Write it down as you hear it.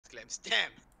claims.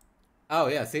 Damn. Oh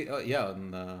yeah, see,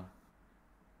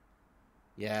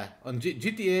 yeah, on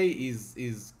GTA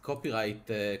is copyright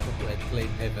claim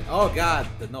heaven. Oh god,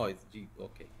 the noise.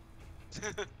 Okay.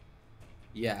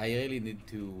 Yeah, I really need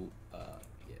to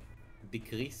yeah,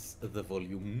 decrease the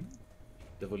volume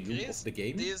of Grease the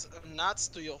game. these nuts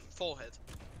to your forehead.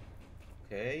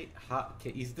 Okay,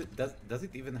 okay, does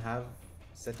it even have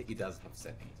setting? It does have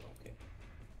settings.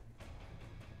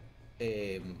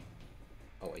 Okay.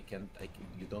 Oh,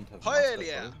 you don't have Hell master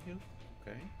yeah. volume here.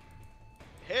 Okay.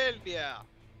 Hell yeah.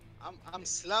 I'm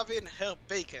slaving her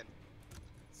bacon.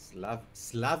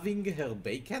 Slaving her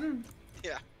bacon.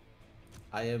 Yeah.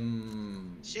 I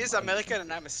am. She's I, American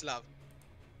and I'm a Slav.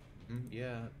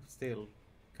 yeah, still,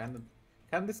 kind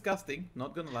of disgusting.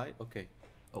 Not gonna lie. Okay.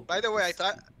 Oh, By the way,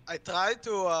 this. I tried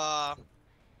to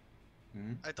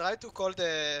Hmm? I tried to call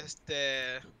the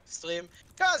stream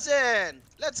cousin.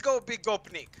 Let's go big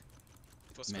Gopnik.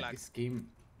 It was Man, flagged.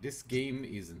 this game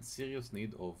is in serious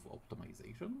need of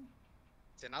optimization.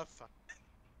 It's an alpha.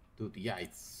 Dude, yeah,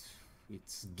 it's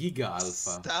giga alpha.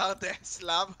 Start the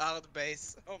Slav hard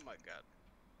base. Oh my god.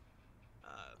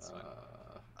 That's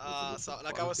funny. So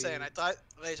like I was saying, I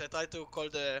tried to call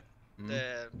the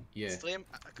Yeah, stream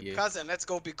yeah, cousin. Let's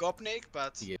go big Gopnik,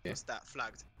 but yeah. it was that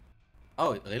flagged.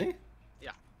 Oh, really?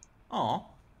 Yeah. Oh.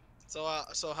 So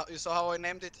you saw how I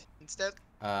named it instead?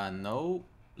 No.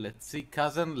 Let's see,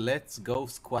 cousin. Let's go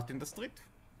squat in the street.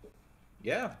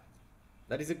 Yeah,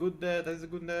 that is a good.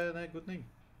 Good name.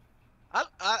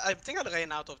 I think I'll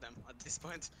run out of them at this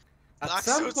point. At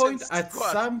some point,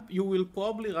 you will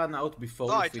probably run out before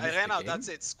no, you finish I ran the out. game. That's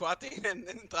it. Squatting and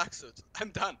tracksuit. I'm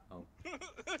done. Oh.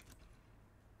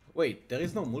 Wait, there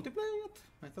is no multiplayer yet?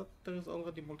 I thought there is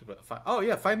already multiplayer. Oh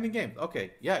yeah, find me game.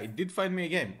 Okay, yeah, it did find me a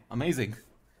game. Amazing.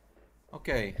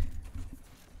 Okay.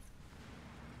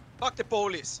 Fuck the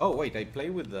police. Oh wait, I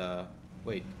play with the.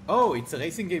 Wait. Oh, it's a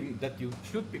racing game that you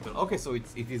shoot people. Okay, so it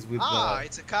is with.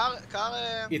 It's a car.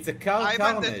 It's a car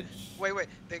carnage. Wait.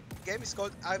 The game is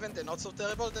called Ivan the Not So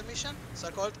Terrible. The mission. So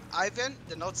called Ivan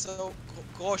the Not So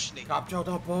Groshny. Capture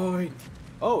the point.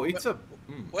 Oh, it's a.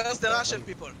 Where's the Russian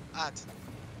people at?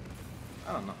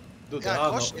 I don't know. Dude, Yeah,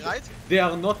 Groshny, right? They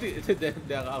are not.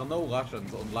 There are no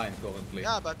Russians online currently.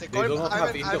 Yeah, but they call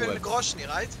him Ivan Groshny,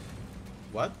 right?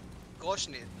 What?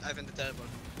 Groshny, Ivan the Terrible,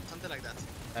 something like that.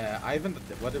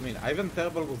 What do you mean? Ivan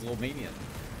Terrible was Romanian.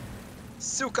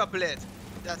 Suka bled.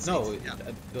 That's no, it. Yeah.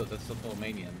 No, that's not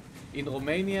Romanian. In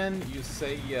Romanian, you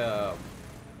say.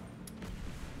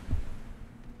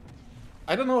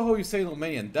 I don't know how you say in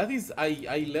Romanian. That is,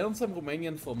 I learned some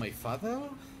Romanian from my father,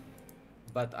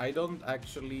 but I don't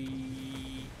actually.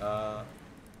 Yeah.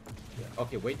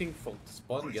 Okay, waiting for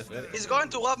spawn. Get ready. He's going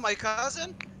to rob my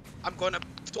cousin. I'm gonna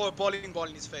throw a bowling ball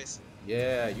in his face.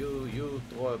 Yeah, you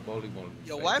throw a bowling ball.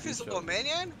 Your wife is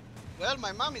Romanian? Well,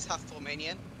 my mom is half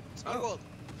Romanian. Small world.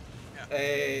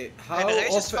 Yeah. How and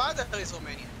Reish's often... father is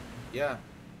Romanian. Yeah.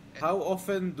 How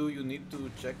often do you need to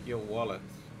check your wallet?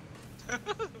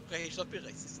 Reish, don't be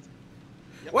racist.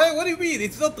 Yep. Wait, what do you mean?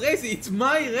 It's not racist. It's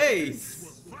my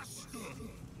race.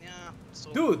 Yeah.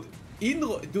 So... Dude,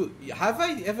 have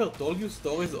I ever told you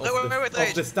stories of,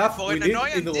 wait, the stuff we did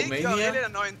in Romania? You're really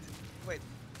annoying. Wait.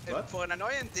 What? For an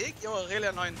annoying dick, you're a really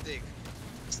annoying dick.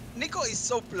 Nico is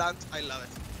so blunt. I love it.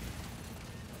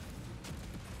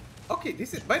 Okay,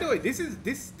 this is. By the way, this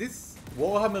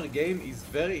Warhammer game is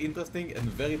very interesting and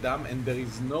very dumb, and there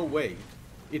is no way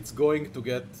it's going to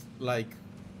get like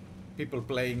people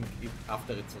playing it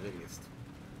after it's released.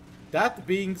 That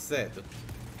being said,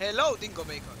 hello, Dingo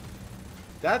Bacon.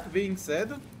 That being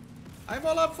said, I'm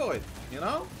all up for it. You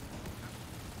know,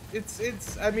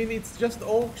 I mean, it's just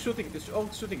orcs shooting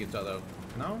each other.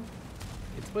 You know,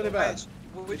 it's pretty bad.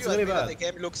 Would you admit that the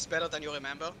game looks better than you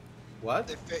remember? What?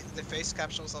 The face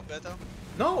captions are better?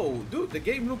 No, dude, the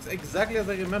game looks exactly as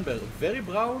I remember. Very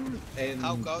brown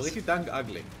and pretty dang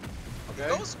ugly. Okay?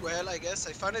 It goes well, I guess.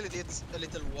 I finally did a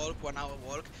little walk, 1 hour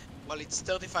walk, while it's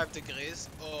 35 degrees,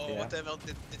 or whatever,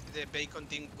 the bacon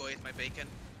didn't go eat my bacon.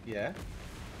 Yeah.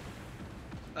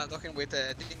 I'm talking with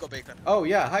Dingo Bacon. Oh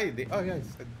yeah, hi. Oh yeah,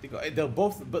 it's Dingo.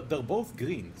 They're both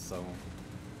green, so.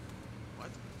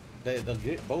 What?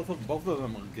 Both of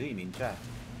them are green in chat.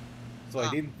 So I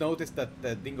didn't notice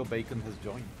that Dingo Bacon has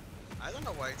joined. I don't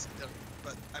know why it's there,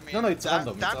 but I mean. No, it's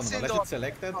random. It's random. Unless it's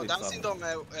selected. No, Dan Syndrome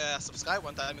subscribed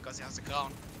one time because he has a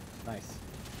crown. Nice.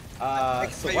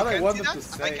 So what I wanted to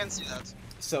say. I can see that.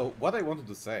 So what I wanted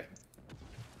to say.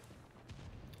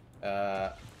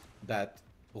 That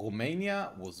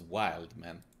Romania was wild,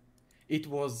 man. It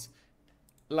was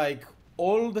like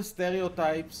all the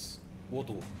stereotypes were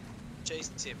true. Chase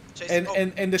him. Chase him. Oh,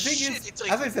 And the thing shit, is, it's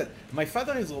as I Rico. said, my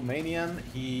father is Romanian.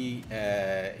 He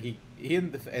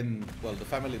and well, the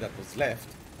family that was left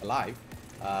alive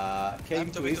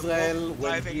came to Israel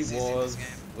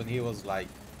when he was like,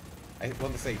 I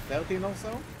want to say 13 or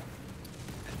so.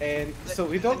 And so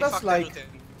he told us like,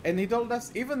 and he told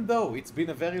us even though it's been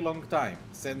a very long time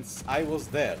since I was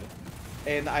there,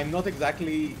 and I'm not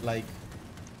exactly like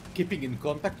keeping in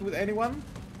contact with anyone,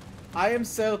 I am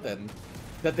certain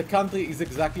that the country is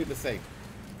exactly the same.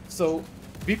 So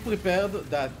be prepared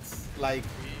that like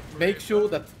make sure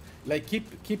that like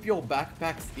keep your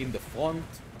backpacks in the front.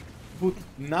 Put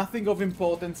nothing of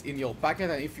importance in your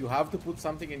pocket, and if you have to put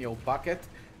something in your pocket,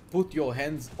 put your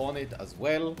hands on it as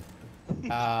well.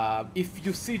 If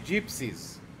you see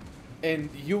gypsies, and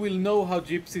you will know who are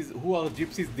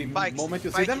gypsies the moment you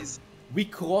see them. We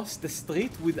cross the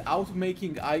street without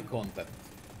making eye contact.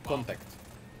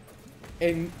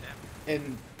 And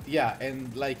yeah,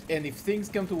 and like, and if things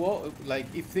come to war, like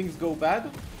if things go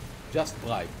bad, just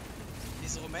bribe.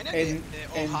 Is Romania the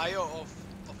Ohio of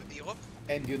Europe?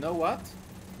 And you know what?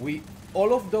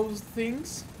 All of those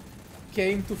things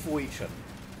came to fruition.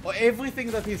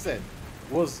 Everything that he said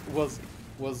was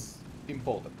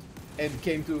important and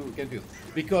came to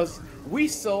because we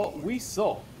saw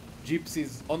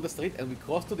gypsies on the street, and we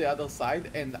crossed to the other side,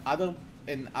 and other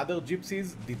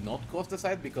gypsies did not cross the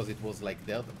side because it was like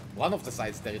one of the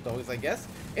side's territories, I guess,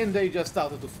 and they just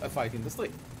started to fight in the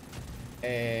street.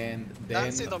 And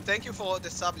then thank you for the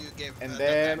sub you gave. And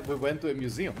then we went to a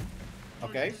museum,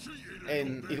 okay,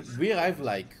 and we arrived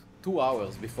like 2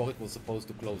 hours before it was supposed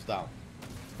to close down,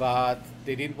 but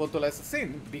they didn't want to let us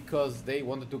in because they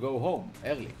wanted to go home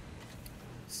early.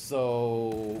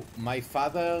 So my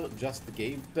father just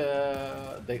gave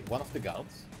one of the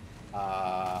guards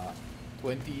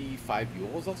 25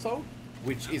 euros or so,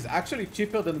 which is actually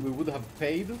cheaper than we would have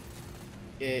paid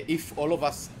if all of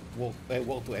us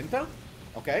were to enter,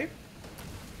 okay?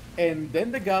 And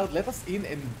then the guard let us in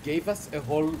and gave us a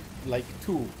whole like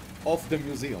tour of the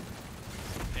museum.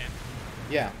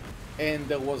 Yeah, and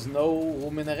there was no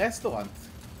room in a restaurant,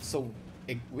 so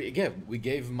we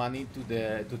gave money to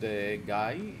the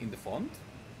guy in the front,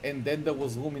 and then there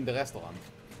was room in the restaurant.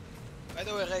 By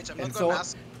the way, Rage, I'm not gonna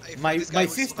ask if my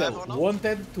sister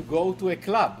wanted to go to a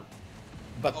club,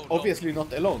 but obviously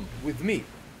not alone, with me.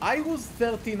 I was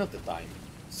 13 at the time,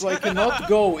 so I cannot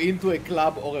go into a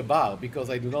club or a bar because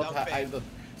I do not have.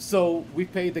 So we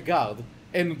paid the guard,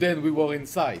 and then we were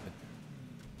inside.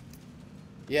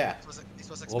 Yeah, it was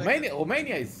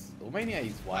Romania is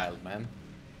wild, man.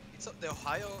 It's the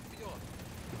Ohio of Europe.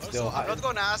 Also, I'm not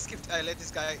gonna ask if I let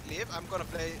this guy leave. I'm gonna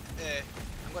play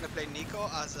Nico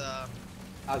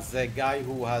as a guy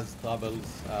who has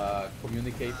troubles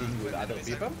communicating with other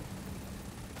people.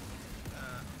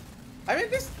 I mean,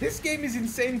 this game is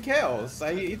insane chaos.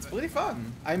 It's pretty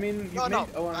fun. I mean,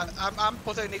 I'm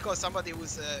portraying Nico as somebody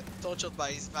who's tortured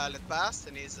by his violent past,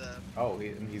 and he's.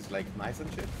 He's like nice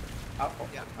and shit. Oh,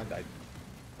 yeah, I died.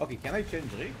 Okay, can I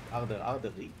change rig? Are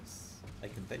there rigs I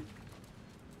can take?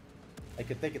 I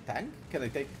can take a tank. Can I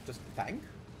take just a tank?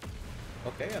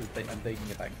 Okay, I'm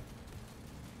taking a tank.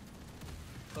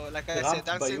 So, like I said,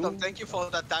 Dan, thank you for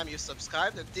that time you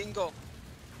subscribed. And Dingo,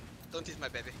 don't eat my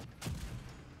baby.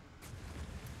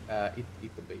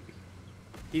 Eat the baby.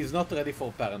 He's not ready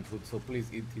for parenthood, so please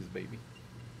eat his baby.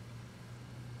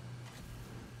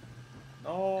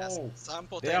 No, yes,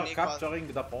 so they are capturing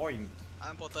the point.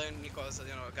 I'm portraying Nico as a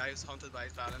guy who's haunted by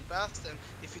his violent past, and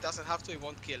if he doesn't have to, he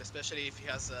won't kill, especially if he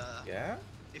has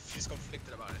if he's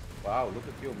conflicted about it. Wow, look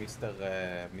at you, Mr.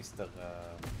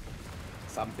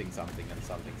 Something and something.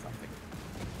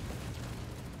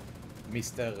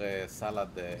 Mr. Salad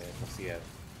Dossier.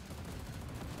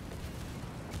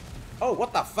 Oh,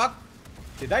 what the fuck?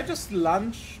 Did I just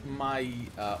launch my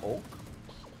orc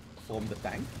from the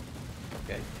tank?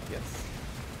 Okay, yes.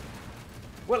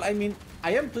 Well, I mean,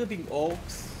 I am treating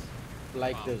orcs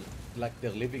like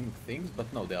they're living things,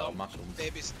 but no, they are mushrooms.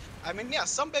 Babies. I mean, yeah,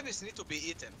 some babies need to be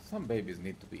eaten. Some babies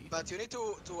need to be eaten. But you need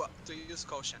to use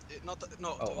caution.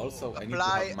 Also, apply, I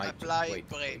need to have my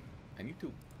brain. I need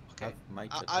to have my.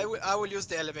 I will use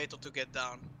the elevator to get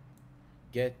down.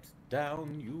 Get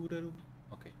down, you little.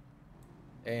 Okay.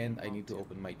 And I need to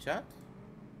open my chat.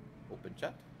 Open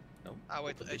chat. No.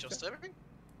 Wait, are you streaming?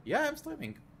 Yeah, I'm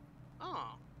streaming.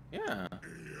 Oh. Yeah.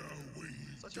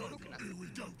 That's what you were looking at.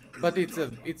 But it's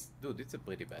a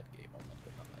pretty bad game. I'm not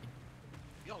gonna lie.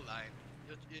 You're lying.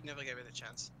 You never gave it a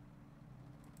chance.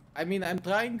 I mean, I'm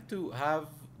trying to have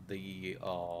the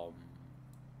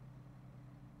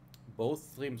both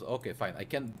streams. Okay, fine. I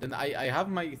can. Then I have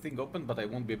my thing open, but I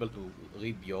won't be able to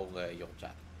read your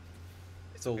chat.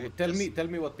 So Okay, tell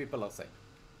me what people are saying.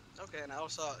 Okay, and I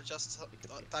also just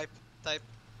type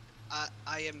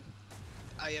I am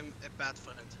a bad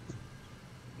friend.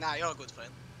 Nah, you're a good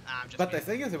friend. Nah, I'm just But the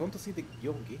kidding. thing is, I want to see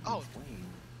your games. Oh.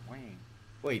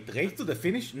 Wait, race to the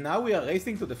finish? Now we are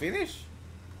racing to the finish?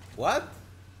 What?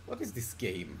 What is this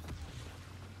game?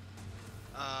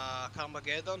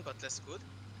 Carmageddon, but less good.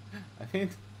 I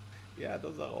mean, yeah,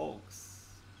 those are orcs.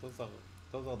 Those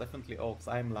are definitely orcs.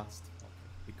 I'm last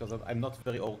because I'm not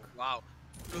very orc. Wow,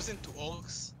 losing to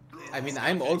orcs. I mean,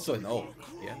 I'm also an orc.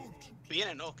 Yeah. Being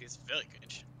an orc is very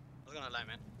cringe. I'm not gonna lie,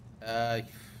 man.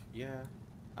 Yeah.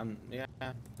 Yeah,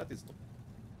 that is true.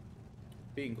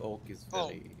 Being orc is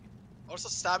very. Also,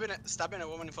 stabbing a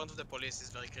woman in front of the police is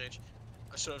very cringe.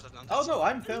 I should have done that. Oh no,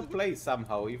 I'm fair play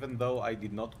somehow, even though I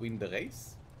did not win the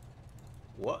race.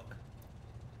 What?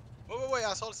 Wait,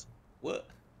 assholes. What?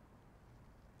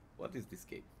 What is this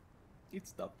game?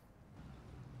 It's dumb.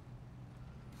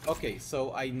 Okay,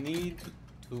 so I need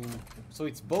to... So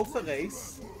it's both a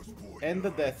race and a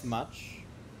death match.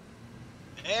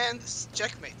 And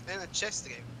checkmate, and a chess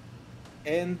game.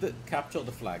 And capture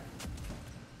the flag.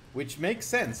 Which makes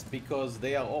sense, because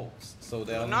they are orcs, so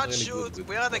they are not really shoot, good with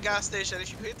we are the gas station, if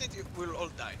you hit it, you will all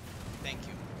die. Thank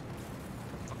you.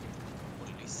 Fucking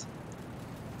police.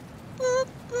 Boop,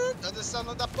 boop, that's the sound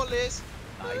of the police.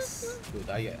 Nice. Dude,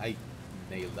 I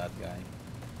nailed that guy.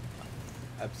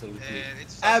 Absolutely.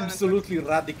 It's Absolutely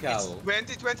radical. It's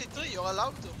 2023, you're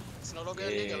allowed to. It's no longer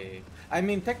illegal. I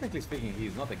mean, technically speaking,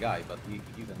 he's not a guy, but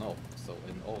he's an orc, so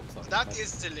an orc. That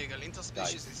is illegal,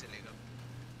 interspecies is illegal.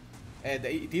 And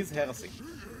it is heresy.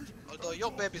 Although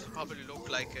your babies probably look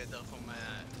like they're from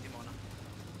Dimona.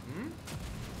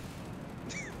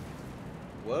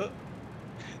 What?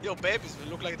 Your babies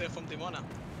will look like they're from Dimona.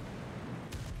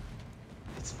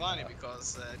 It's funny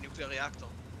because nuclear reactor.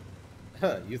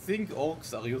 You think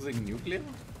orcs are using nuclear?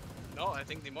 No, I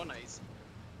think Dimona is.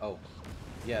 Oh.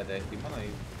 Yeah, the Dimona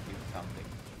is something.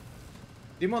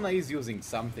 Dimona is using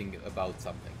something about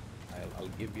something.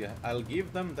 I'll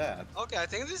give them that. Okay, I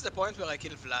think this is the point where I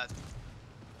kill Vlad.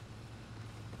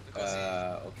 Because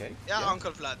okay. yeah,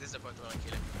 Uncle Vlad, this is the point where I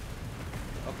kill him.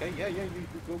 Okay, yeah, you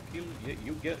go kill,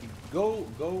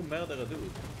 go murder a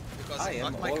dude. Because I he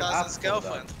am fucked my all cousin's up for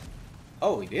girlfriend. that.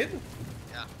 Oh, he did?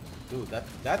 Yeah. Dude,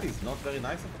 that is not very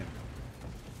nice of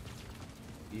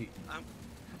him.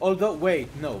 Although, wait,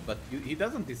 no, but he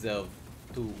doesn't deserve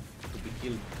to be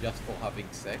killed just for having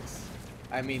sex.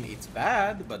 I mean, it's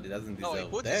bad, but it doesn't deserve No, he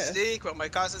put death. his dick where my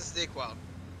cousin's dick was.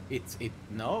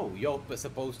 No, you're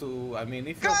supposed to, I mean,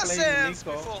 if you're playing Cousins!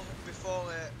 Nico...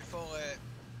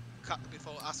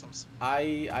 Before assholes.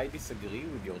 I disagree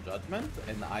with your judgment,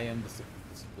 and I am the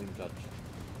supreme judge.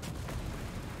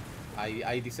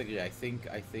 I disagree. I think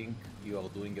you are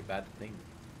doing a bad thing.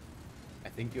 I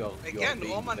think you are. Again,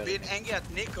 Roman being angry at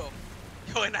Nico.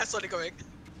 You're an asshole, Nico.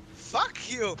 Fuck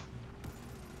you.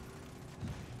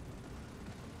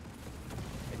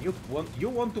 And you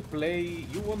want to play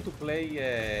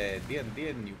D&D,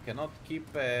 and you cannot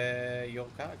keep your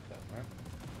character, right?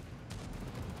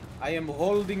 I am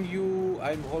holding you.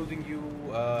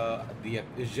 The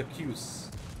J'accuse.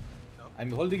 No.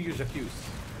 I'm holding you J'accuse.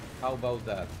 How about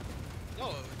that?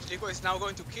 No, Nico is now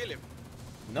going to kill him.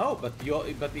 No, but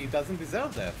he doesn't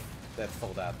deserve death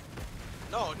for that.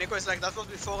 No, Nico is like, that was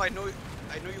before I knew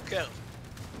you cared.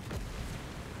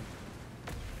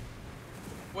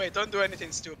 Wait, don't do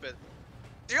anything stupid.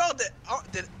 You're the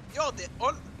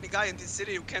only guy in this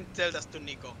city who can tell that to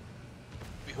Nico.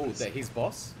 Who? His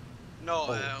boss? No,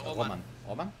 Oh, Roman.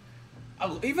 Roman?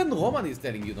 Oh, even Roman is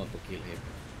telling you not to kill him.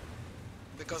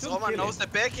 Because Don't Roman kill knows him. the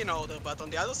pecking order, but on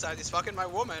the other side, he's fucking my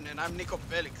woman, and I'm Nico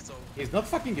Bellic, so... He's not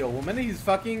fucking your woman, he's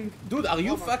fucking... Dude, are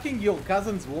you Roman. fucking your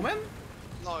cousin's woman?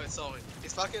 No, sorry.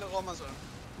 He's fucking Roman's woman.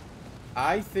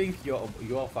 I think you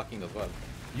are fucking as well.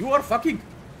 You are fucking...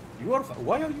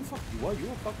 Why are you fucking... Why you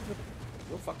are fucking...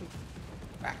 You're fucking...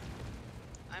 Ah.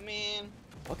 I mean...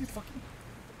 What is fucking...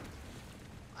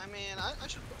 I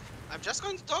should... I'm just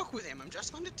going to talk with him. I'm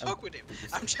just going to talk with him.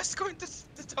 I'm just going to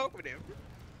talk with him.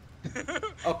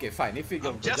 Okay, fine, if you go...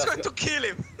 I'm just going to kill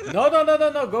him. No,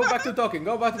 go back to talking,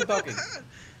 No,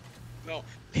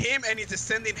 him and his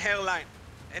descending hairline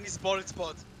and his bald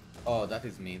spot. Oh, that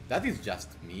is mean. That is just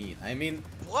mean. I mean,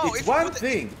 Bro, it's one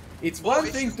thing. It's one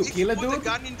thing to kill a If you put dude. the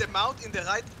gun in the mouth in the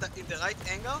right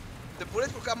angle, the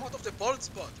bullet will come out of the bald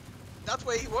spot. That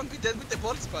way he won't be dead with the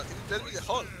bald spot. He'll be dead with the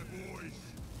hole.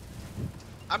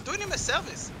 I'm doing him a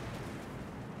service.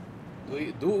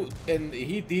 And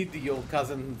he did your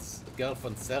cousin's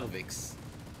girlfriend's cervix,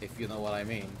 if you know what I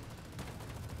mean.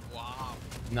 Wow.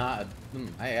 Nah,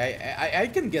 I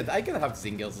can have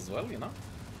zingers as well, you know.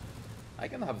 I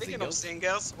can have Speaking of singles.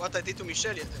 singers, what I did to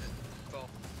Michelle before.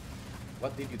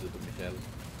 What did you do to Michelle?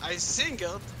 I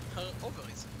singled her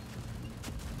ovaries.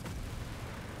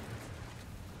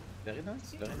 Very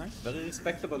nice, very nice, very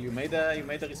respectable. You made a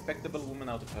respectable woman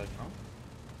out of her, no?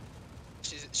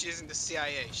 She's in the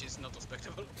CIA. She's not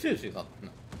respectable. She's not. No.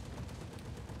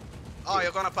 Oh,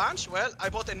 you're gonna punch? Well, I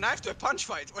bought a knife to a punch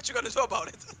fight. What you gonna do about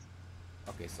it?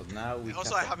 Okay, so now we.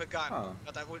 Also, I have a gun, huh.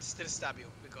 but I will still stab you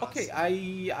because. Okay,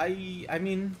 I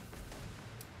mean,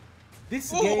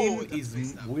 this game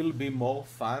will be more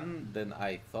fun than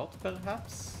I thought,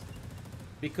 perhaps,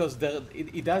 because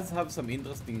it does have some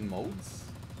interesting modes,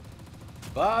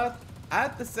 but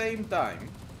at the same time,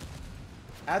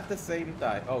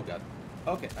 oh god,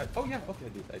 okay, oh yeah, okay,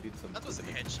 I did some. That was a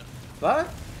headshot. But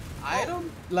I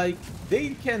don't like they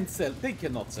cannot sell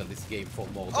this game for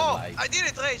more than like. I did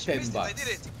it, Rage. You missed it. $10. I did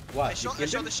it. What? I shot the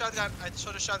shotgun. I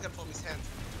shot a shotgun from his hand.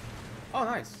 Oh,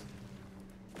 nice.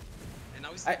 And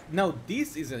now he's. Now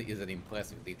this is an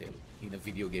impressive detail in a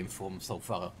video game from so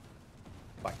far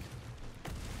back.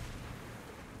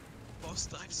 Boss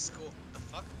drives score. The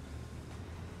fuck?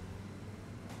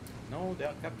 No, they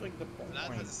are capturing the point.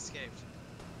 Vlad has escaped.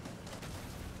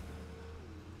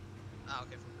 Ah,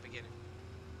 okay, from the beginning.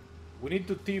 We need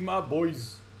to team up,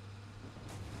 boys.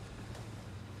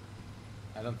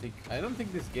 I don't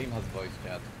think this game has voice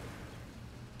chat.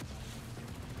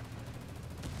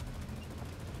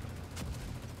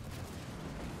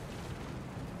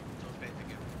 Don't play the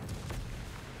game.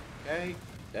 Okay,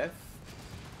 death.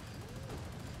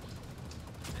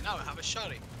 And now I have a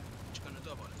shotty. What you gonna do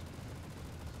about it?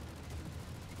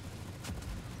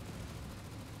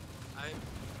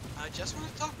 I just want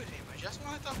to talk with him. I'm just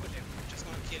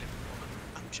gonna kill him.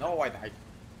 No, I died.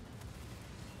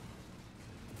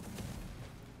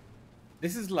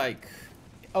 This is like...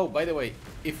 Oh, by the way,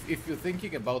 if you're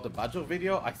thinking about a budget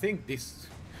video, I think this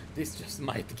just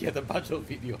might get a budget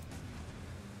video.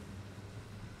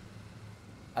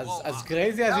 As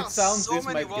crazy as it sounds, this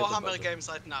might get a budget. So many Warhammer games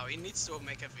right now. He needs to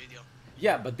make a video.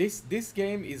 Yeah, but this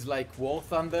game is like War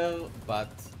Thunder,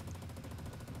 but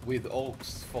with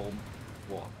orcs from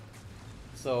War.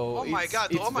 So oh my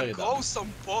god, Roman grows dumb.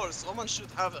 some balls. Roman should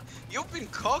have a... You've been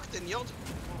cocked and you're... Oh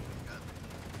my god.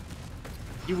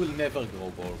 He will never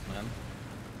grow balls, man.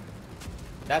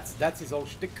 That's his whole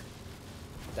shtick.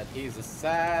 That he is a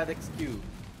sad excuse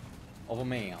of a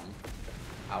man.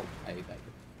 Ow, I died.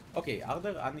 Okay, are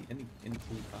there any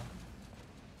cool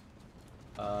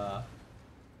cards?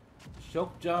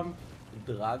 Shock jump,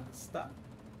 drag stack.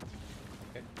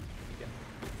 Okay,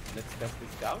 let's test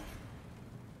this out.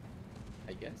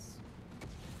 I guess.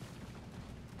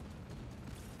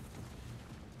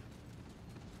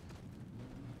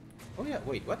 Oh yeah,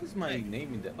 wait, what is my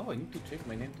name in the... Oh, I need to change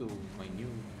my name to my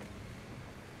new...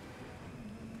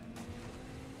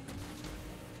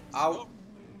 Ow!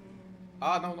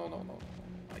 Ah, no.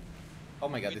 Oh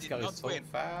my god, this car is so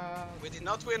fast. We did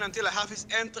not win until I have his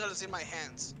entrails in my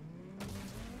hands.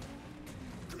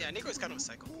 Yeah, Nico is kind of a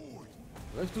psycho.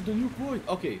 Let's do the new point.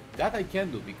 Okay, that I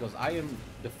can do because I am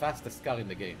the fastest car in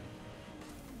the game.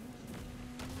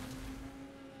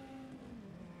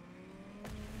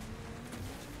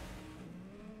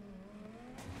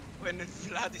 When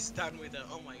Vlad is done with her,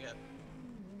 oh my god.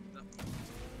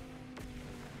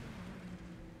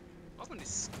 Roman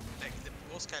is like the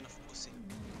worst kind of pussy.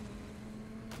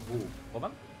 Ooh,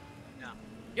 Roman? Yeah.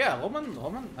 Yeah,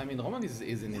 Roman. I mean, Roman is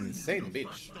an insane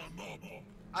bitch.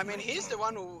 I mean, he's the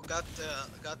one who got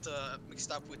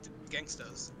mixed up with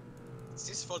gangsters. It's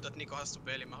his fault that Nico has to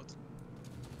bail him out.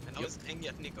 And I was angry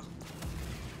at Nico.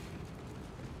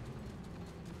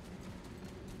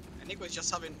 And Nico is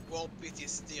just having war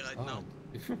PTSD right now.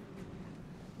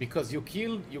 Because you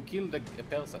killed a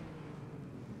person.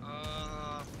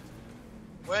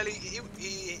 Well, he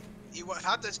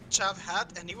had a chav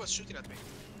hat and he was shooting at me.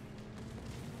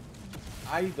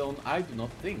 I do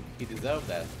not think he deserved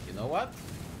that. You know what?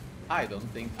 I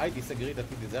disagree that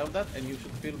he deserved that, and you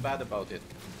should feel bad about it.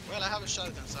 Well, I have a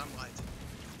shotgun, so I'm right.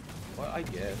 Well, I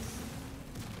guess.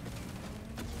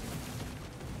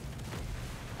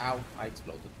 Ow, I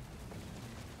exploded.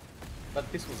 But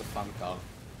this was a fun car.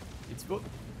 It's good.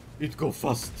 It go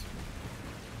fast.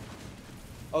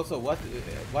 Also, what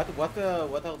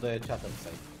are the chatters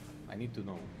say? I need to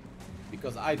know.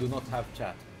 Because I do not have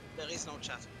chat. There is no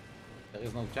chat. There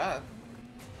is no chat?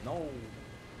 No.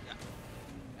 Yeah.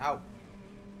 Ow.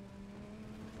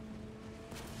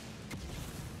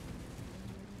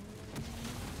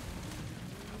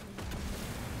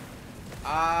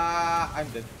 I'm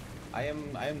dead. I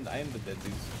am the dead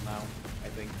now, I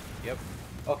think. Yep.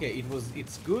 Okay,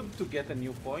 it's good to get a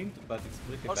new point, but it's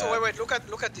pretty Also, bad. wait, look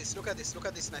at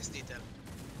this nice detail.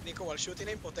 Nico, while shooting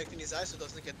him, protecting his eyes so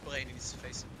doesn't get brain in his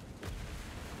face.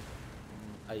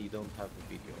 I don't have the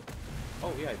video.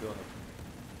 Oh yeah, I do have.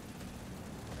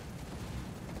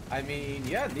 I mean,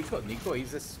 yeah, Nico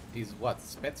is what?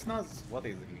 Spetsnaz? What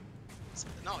is he?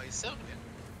 No, he's Serbian.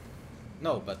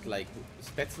 No, but like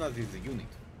Spetsnaz is a unit.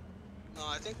 No,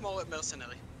 I think more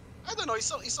mercenary. I don't know. He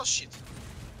saw shit.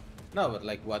 No, but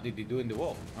like, what did he do in the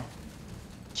war? Huh?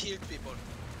 Killed people.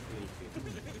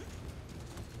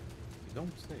 You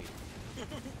don't say.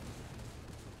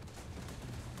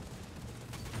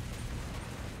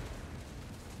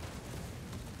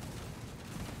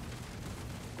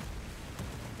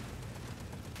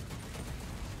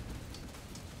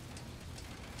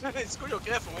 It's good you're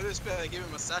careful. Why do you spare? I give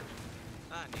him a sack.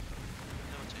 Ah, Nico.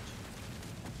 Never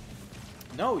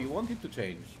change. No, you want him to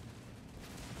change.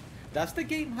 Does the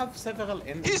game have several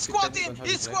endings? He's squatting!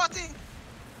 He's squatting!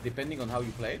 Depending on how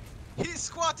you play it? He's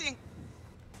squatting!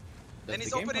 Does And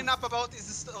he's the game opening have- up about his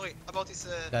story, about his...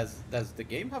 Does the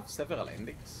game have several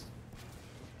endings?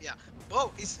 Yeah.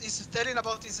 Bro, he's telling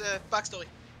about his backstory.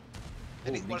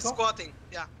 And he was Nico? squatting,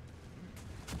 yeah.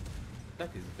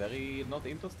 That is very not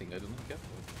interesting. I do not care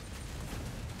for it.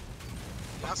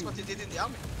 That's what he did in the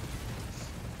army.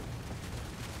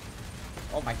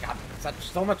 Oh my god,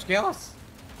 so much chaos!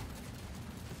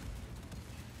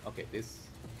 Okay, this...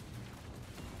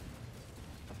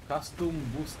 Custom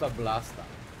Booster Blaster.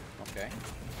 Okay.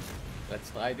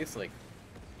 Let's try this rig.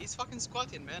 He's fucking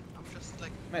squatting, man. I'm just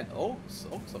like... Man, orcs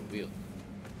are weird.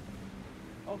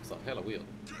 Orcs are hella weird.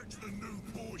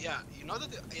 Yeah, you know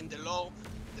that in the lore,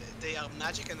 they are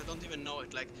magic and they don't even know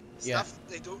it. Like, Yeah. stuff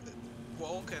they do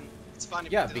work and it's funny.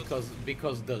 Yeah, but they don't-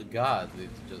 because they're god,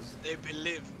 it's just... They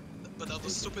believe, but they're too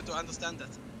stupid to understand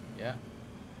that. Yeah.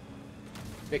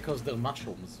 Because they're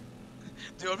mushrooms.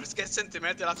 They always get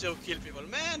sentimental after you kill people.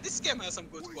 Man, this game has some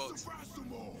good quotes.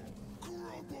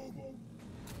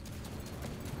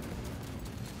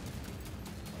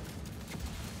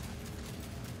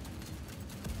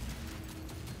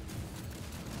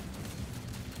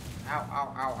 Ow,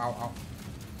 ow, ow, ow, ow.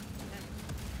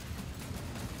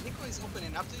 Nico is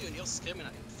opening up to you and you're screaming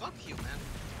at him. Fuck you, man.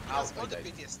 He Ow, has all I the died.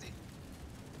 PTSD.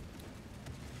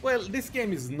 Well, this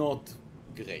game is not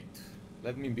great.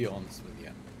 Let me be honest with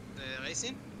you. The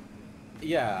racing?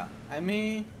 Yeah, I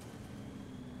mean,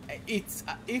 it's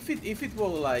if it were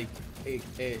like a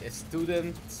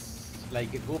student,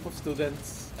 like a group of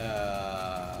students,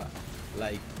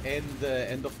 like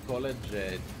end of college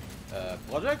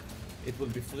project, it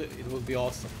would be free, it would be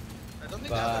awesome. I don't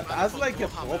think they have But the money as for like the a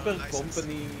Warhammer proper license.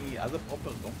 company, yeah,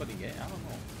 I don't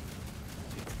know.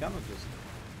 It's kind of just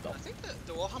dumb. I think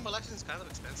the Warhammer license is kind of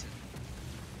expensive.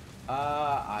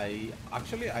 I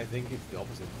think it's the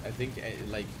opposite. I think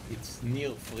like it's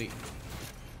near free,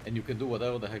 and you can do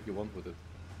whatever the heck you want with it.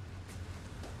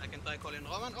 I can try calling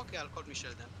Roman. Okay, I'll call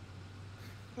Michelle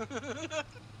then.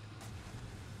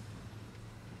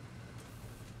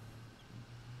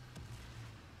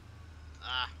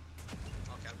 Ah.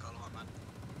 Okay, I'll call Roman.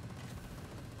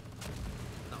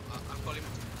 No, I'll call him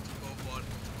to go ball,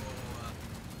 to go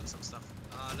do some stuff.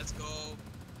 Let's go.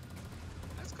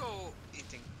 Let's go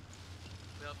eating.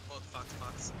 We are both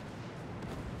fucks.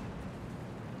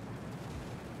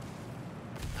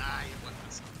 Ah, you went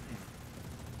this one.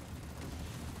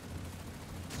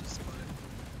 Just call it.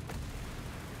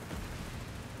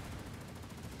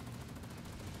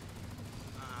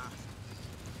 Ah.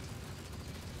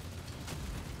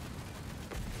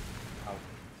 Ow.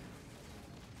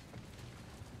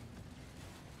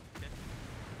 Okay.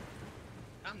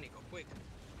 Come, Nico, quick.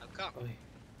 I'll come. Oy.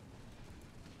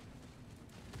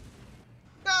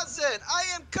 Cousin, I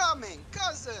am coming!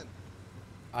 Cousin!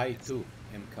 I too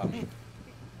am coming.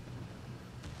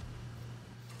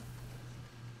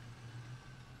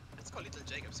 Let's call little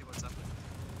Jacob, see what's up.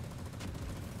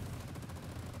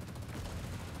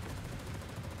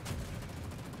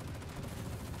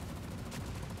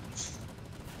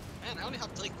 Man, I only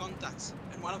have 3 contacts,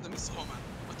 and one of them is Roman.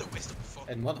 What a waste of a phone.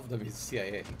 And one of them is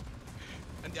CIA.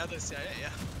 And the other is CIA,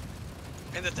 yeah.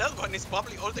 And the third one is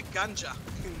probably all the ganja.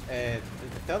 The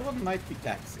third one might be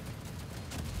taxi.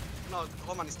 No,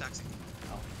 Roman is taxi.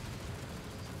 Oh.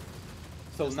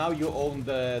 So now you own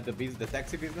the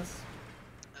taxi business?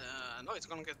 No, it's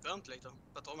gonna get burnt later.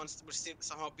 But Roman will still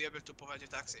somehow be able to provide you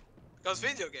taxi. Because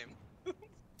video game.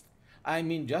 I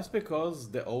mean, just because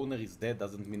the owner is dead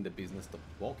doesn't mean the business stopped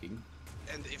working.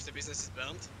 And if the business is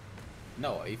burnt,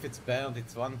 No, if it's burned,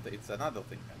 it's another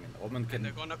thing. I mean, Roman and can.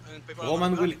 they're gonna and people are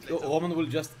gonna burn it later. Roman will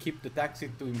just keep the taxi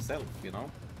to himself, you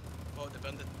know. Oh, they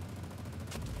burned it.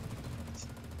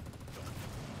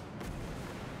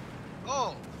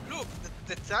 Oh, look,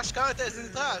 the trash character is in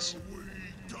the trash.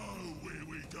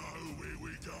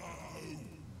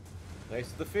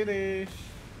 Race to the finish.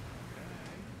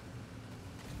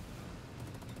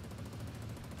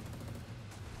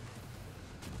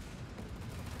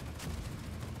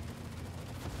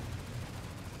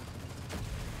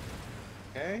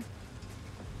 Okay.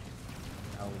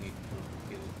 Now we need to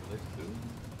kill this dude.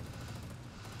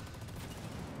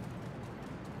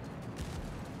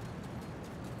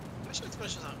 Facial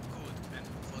expressions are good, man,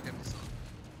 for a game this long.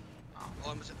 Oh,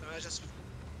 I just...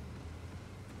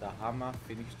 The hammer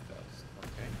finished first.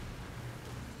 Okay.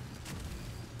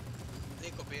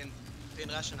 Nico being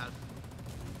rational.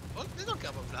 Well, they don't care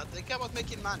about that, they care about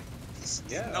making money.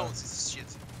 He knows this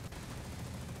shit.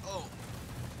 Oh.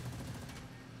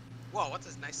 Wow, what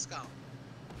a nice scout.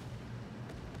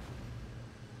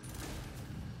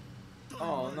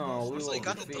 Oh no, we Also, will he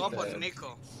got the drop on defeated.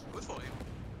 Nico. Good for him.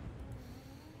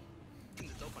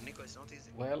 Getting the drop on Nico is not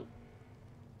easy. Well,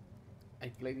 I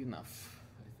played enough.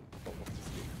 I think for this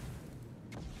game.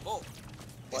 Oh,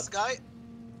 this guy,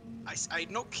 I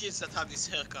know kids that have this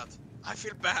haircut. I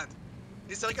feel bad.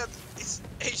 This haircut is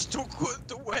aged too good,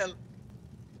 too well.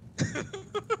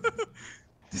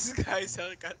 This guy's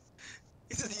haircut.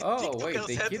 It's a Oh wait, TikToker's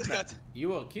they haircut. kidnapped. You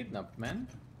were kidnapped, man.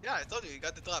 Yeah, I told you, he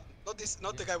got the drop.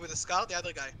 Not the guy with the scar, the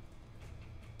other guy.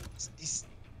 He's,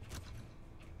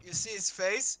 you see his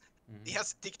face? Mm-hmm. He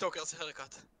has TikToker's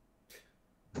haircut.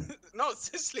 No,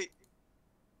 seriously.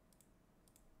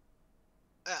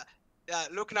 Yeah,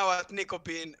 look now at Nico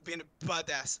being a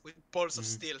badass with balls of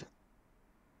steel.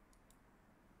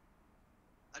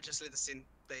 I'll just let the scene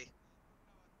play.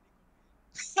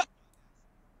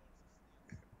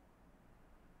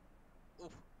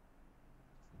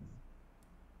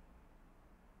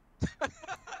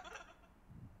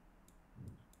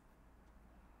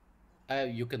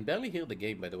 You can barely hear the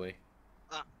game, by the way.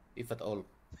 Ah. If at all.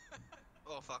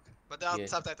 Oh fuck. But there are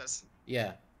subtitles.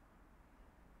 Yeah.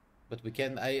 But we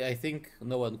can, I think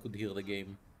no one could hear the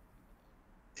game.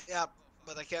 Yeah,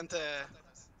 but I can't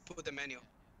put the menu.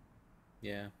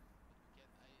 Yeah.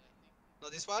 No,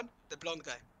 this one? The blonde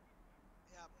guy.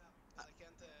 Yeah, I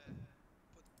can't put...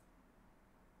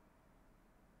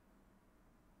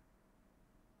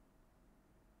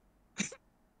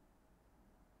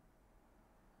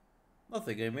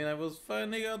 Nothing, I mean, I was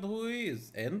finding out who he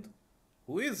is. And?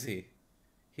 Who is he?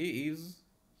 He is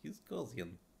his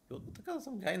cousin. You want to call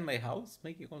some guy in my house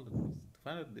making all the noise to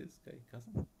find out this guy,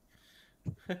 cousin?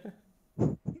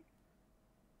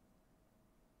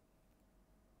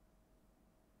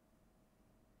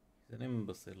 He's an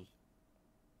imbecile.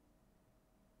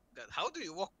 God, how do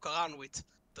you walk around with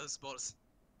those balls?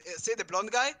 See the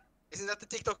blonde guy? Isn't that the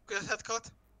TikTok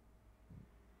headcut?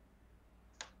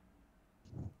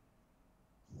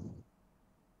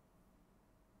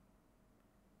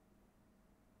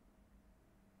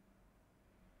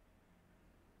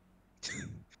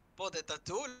 But the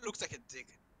tattoo looks like a dick.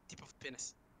 Tip of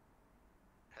penis.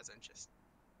 Has on chest.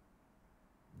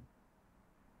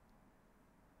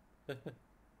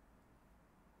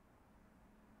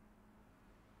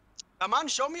 Come on,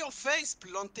 show me your face,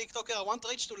 blonde TikToker. I want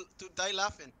Rich to die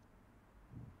laughing.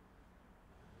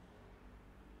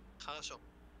 Хорошо.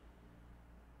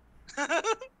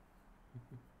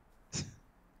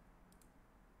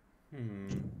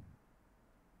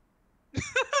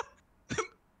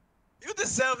 You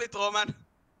deserve it, Roman.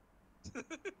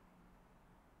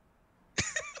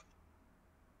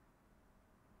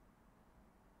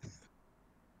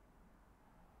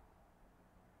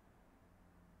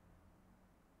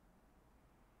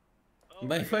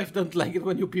 My wife don't like it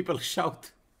when you people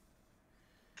shout.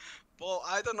 Bro,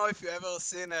 I don't know if you ever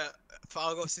seen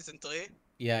Fargo season 3.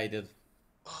 Yeah, I did.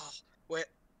 Oh, where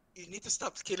you need to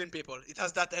stop killing people. It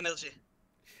has that energy.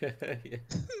 Yeah.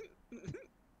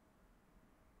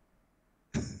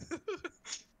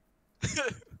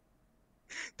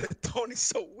 The tone is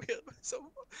so weird.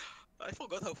 So I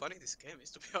forgot how funny this game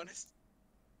is, to be honest.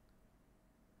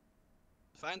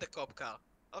 Find the cop car.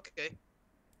 Okay.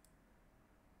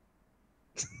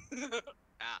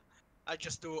 I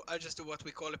just do what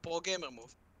we call a pro gamer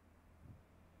move.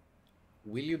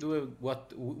 Will you do a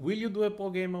what? Will you do a pro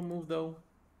gamer move though?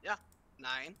 Yeah.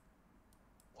 9,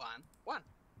 1, 1.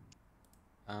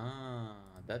 Ah,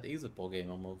 that is a pro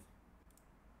gamer move.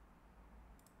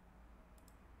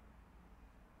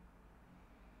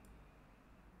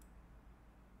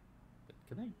 But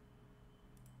can I?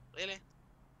 Really?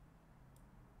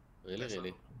 Really,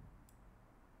 really?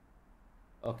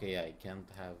 Okay, I can't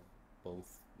have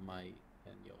both my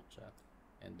and your chat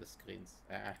and the screens.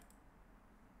 Ah.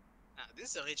 This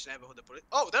is a rich neighborhood.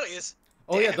 Oh, there he is.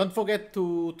 Oh yeah, Damn. don't forget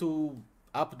to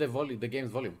up the volume, the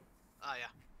game's volume. Ah, yeah.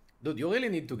 Dude, you really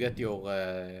need to get your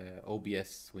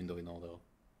OBS window in order.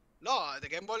 No, the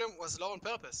game volume was low on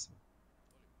purpose.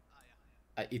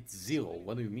 It's 0.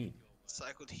 What do you mean? So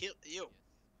I could hear you.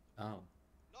 Oh.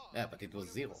 Yeah, but it was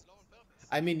 0. Low on purpose.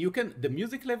 I mean, you can. The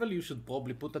music level you should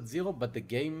probably put at 0, but the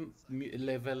game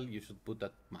level you should put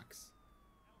at max.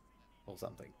 Or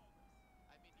something.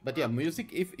 But yeah, music.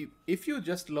 If you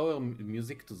just lower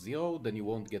music to 0, then you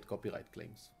won't get copyright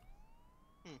claims.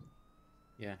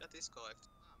 Yeah. That is correct.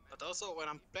 But also, when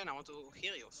I'm playing, I want to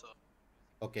hear you, so...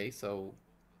 Okay, so...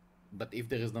 But if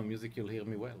there is no music, you'll hear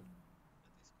me well.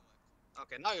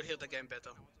 Okay, now you'll hear the game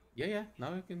better. Yeah,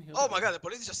 now you can hear Oh the my game. god, the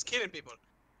police is just killing people.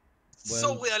 It's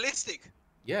Well- so realistic.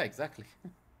 Yeah, exactly.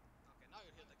 Okay, now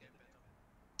you'll hear the game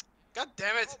better. God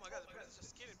damn it! Oh my god, the police is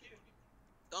just killing people.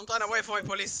 Don't run away from my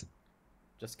police.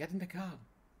 Just get in the car.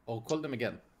 Or call them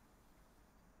again.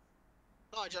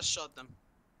 No, I just shot them.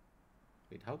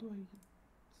 Wait, how do I...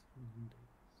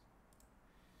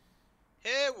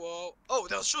 Hey, whoa. Oh,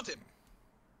 they'll shoot him.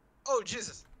 Oh,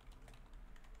 Jesus.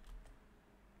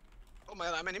 Oh my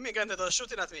god, I'm an immigrant and they're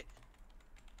shooting at me.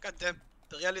 God damn,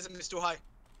 the realism is too high.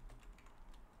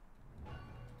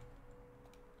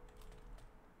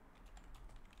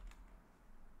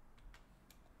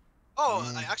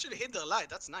 Oh, I actually hit the light,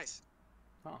 that's nice.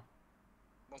 Huh.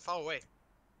 I'm far away.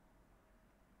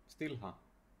 Still, huh?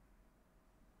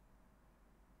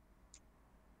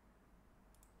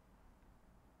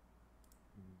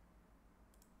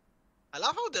 I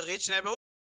love how the rich neighborhood